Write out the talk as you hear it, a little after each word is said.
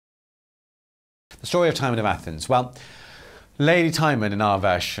The story of Timon of Athens. Well, Lady Timon, in our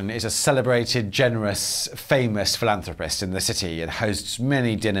version, is a celebrated, generous, famous philanthropist in the city and hosts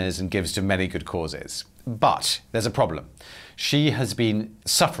many dinners and gives to many good causes. But there's a problem. She has been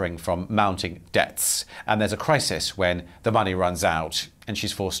suffering from mounting debts, and there's a crisis when the money runs out and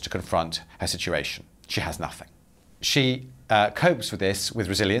she's forced to confront her situation. She has nothing. She copes with this with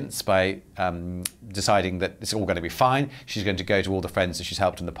resilience by deciding that it's all going to be fine. She's going to go to all the friends that she's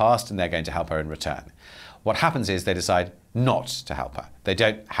helped in the past and they're going to help her in return. What happens is they decide not to help her. They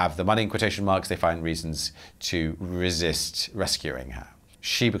don't have the money in quotation marks. They find reasons to resist rescuing her.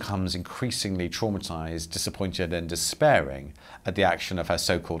 She becomes increasingly traumatized, disappointed and despairing at the action of her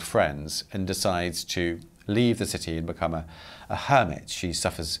so-called friends and decides to leave the city and become a hermit. She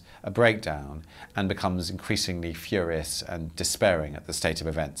suffers a breakdown and becomes increasingly furious and despairing at the state of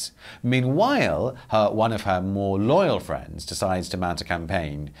events. Meanwhile, one of her more loyal friends decides to mount a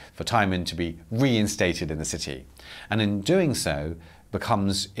campaign for Timon to be reinstated in the city, and in doing so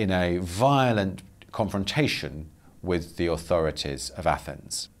becomes in a violent confrontation with the authorities of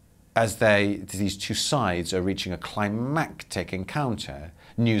Athens. As these two sides are reaching a climactic encounter,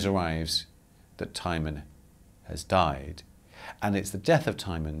 news arrives that Timon has died. And it's the death of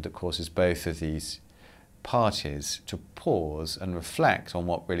Timon that causes both of these parties to pause and reflect on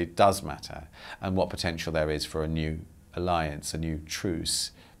what really does matter and what potential there is for a new alliance, a new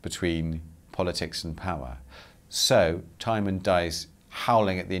truce between politics and power. So Timon dies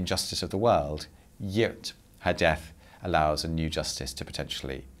howling at the injustice of the world, yet her death allows a new justice to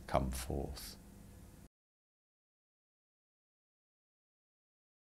potentially come forth.